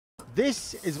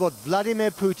This is what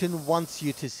Vladimir Putin wants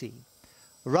you to see.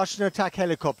 Russian attack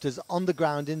helicopters on the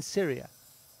ground in Syria.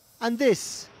 And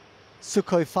this,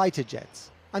 Sukhoi fighter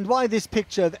jets. And why this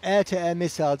picture of air-to-air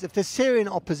missiles if the Syrian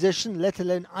opposition, let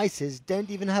alone ISIS, don't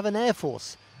even have an air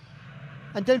force?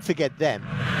 And don't forget them.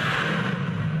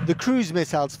 The cruise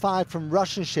missiles fired from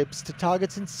Russian ships to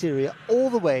targets in Syria all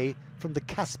the way from the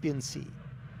Caspian Sea.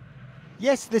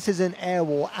 Yes, this is an air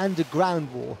war and a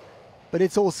ground war, but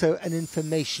it's also an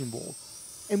information war,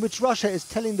 in which Russia is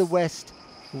telling the West,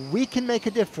 we can make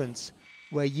a difference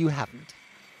where you haven't.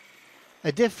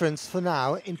 A difference, for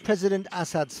now, in President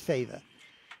Assad's favor.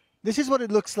 This is what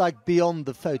it looks like beyond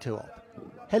the photo op.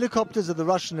 Helicopters of the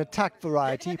Russian attack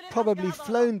variety, probably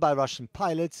flown by Russian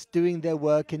pilots, doing their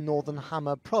work in northern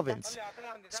Hama province,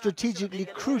 strategically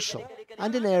crucial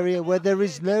and an area where there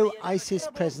is no ISIS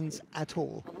presence at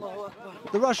all.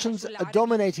 The Russians are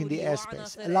dominating the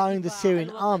airspace, allowing the Syrian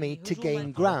army to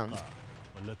gain ground.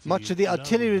 Much of the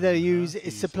artillery they use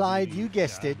is supplied, you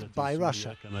guessed it, by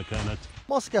Russia.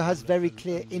 Moscow has very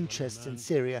clear interests in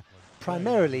Syria,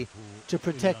 primarily to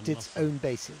protect its own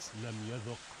bases.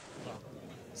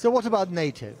 So what about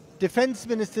NATO? Defense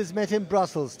ministers met in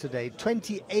Brussels today,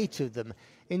 28 of them.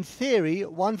 In theory,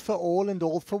 one for all and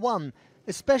all for one,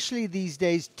 especially these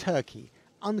days Turkey,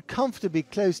 uncomfortably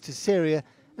close to Syria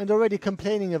and already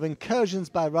complaining of incursions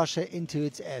by Russia into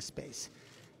its airspace.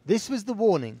 This was the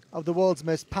warning of the world's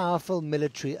most powerful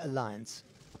military alliance.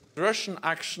 Russian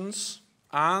actions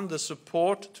and the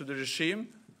support to the regime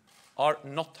are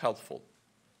not helpful.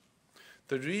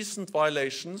 The recent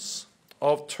violations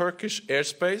of Turkish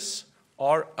airspace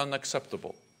are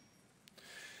unacceptable.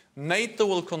 NATO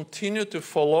will continue to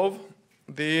follow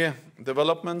the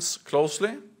developments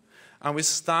closely, and we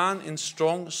stand in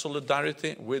strong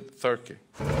solidarity with Turkey.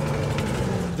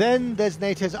 Then there's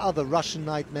NATO's other Russian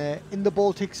nightmare in the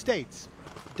Baltic states.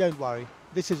 Don't worry,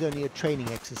 this is only a training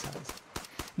exercise.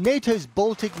 NATO's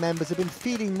Baltic members have been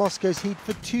feeling Moscow's heat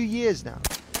for 2 years now.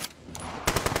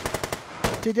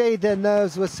 Today their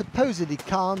nerves were supposedly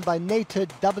calmed by NATO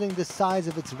doubling the size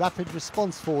of its rapid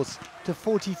response force to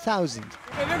 40,000.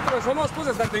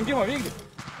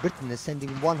 Britain is sending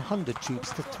 100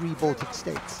 troops to 3 Baltic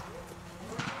states.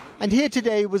 And here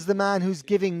today was the man who's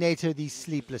giving NATO these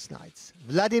sleepless nights.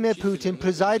 Vladimir Putin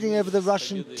presiding over the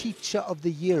Russian Teacher of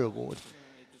the Year award.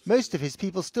 Most of his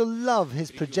people still love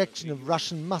his projection of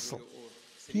Russian muscle.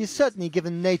 He has certainly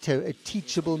given NATO a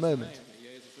teachable moment.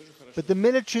 But the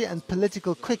military and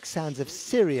political quicksands of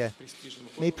Syria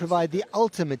may provide the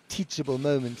ultimate teachable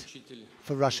moment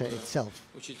for Russia itself.